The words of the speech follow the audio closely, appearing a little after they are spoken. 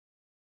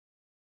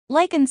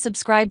Like and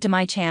subscribe to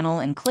my channel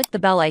and click the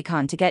bell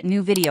icon to get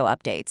new video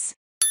updates.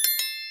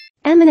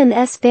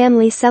 Eminem's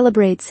family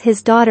celebrates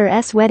his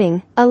daughter's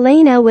wedding.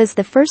 Alaina was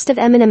the first of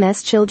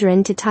Eminem's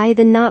children to tie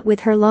the knot with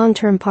her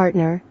long-term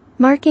partner,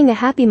 marking a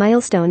happy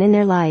milestone in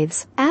their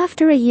lives.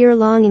 After a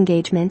year-long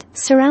engagement,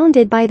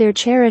 surrounded by their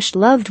cherished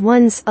loved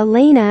ones,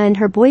 Alaina and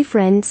her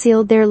boyfriend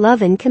sealed their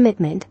love and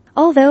commitment.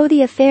 Although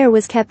the affair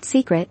was kept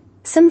secret,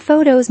 some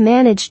photos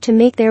managed to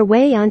make their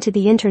way onto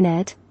the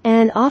internet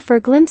and offer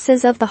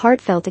glimpses of the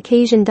heartfelt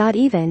occasion.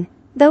 Even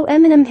though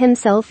Eminem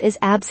himself is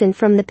absent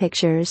from the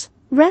pictures,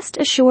 rest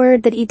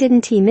assured that he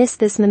didn't miss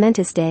this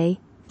momentous day.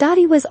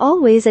 He was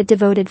always a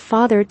devoted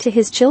father to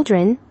his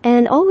children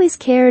and always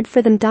cared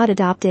for them.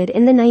 Adopted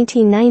in the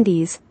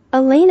 1990s,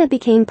 Alaina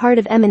became part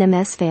of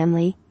Eminem's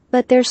family,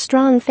 but their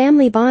strong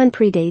family bond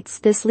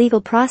predates this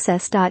legal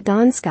process.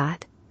 Dawn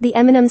Scott, the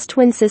Eminem's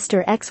twin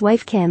sister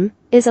ex-wife Kim,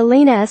 is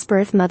Alaina's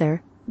birth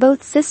mother.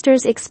 Both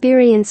sisters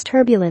experienced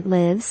turbulent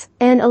lives,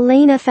 and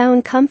Alaina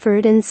found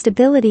comfort and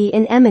stability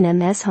in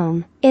Eminem's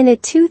home. In a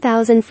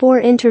 2004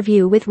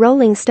 interview with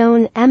Rolling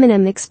Stone,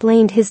 Eminem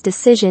explained his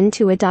decision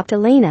to adopt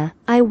Alaina.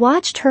 "I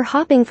watched her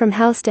hopping from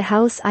house to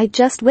house. I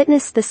just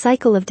witnessed the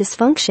cycle of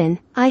dysfunction.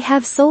 I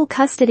have sole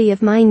custody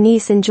of my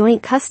niece and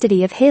joint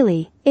custody of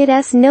Hailie.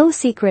 It's no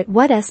secret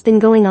what's been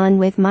going on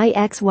with my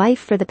ex-wife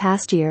for the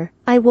past year.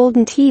 I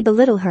wouldn't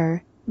belittle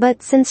her,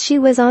 but since she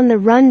was on the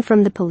run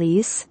from the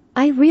police,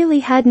 I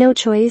really had no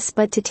choice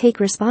but to take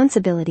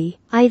responsibility.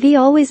 I've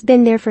always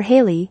been there for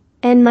Hailie,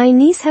 and my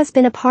niece has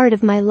been a part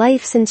of my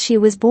life since she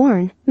was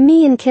born.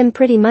 Me and Kim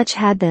pretty much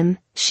had them.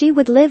 She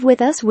would live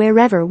with us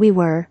wherever we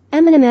were."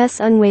 Eminem's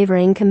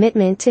unwavering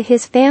commitment to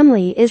his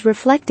family is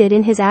reflected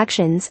in his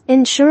actions,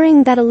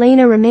 ensuring that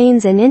Alaina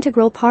remains an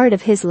integral part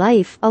of his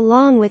life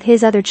along with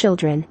his other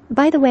children.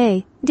 By the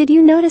way, did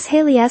you notice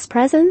Hailie's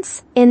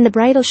presence in the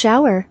bridal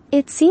shower?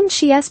 It seems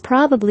she's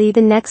probably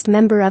the next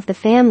member of the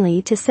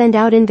family to send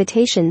out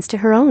invitations to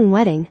her own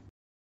wedding.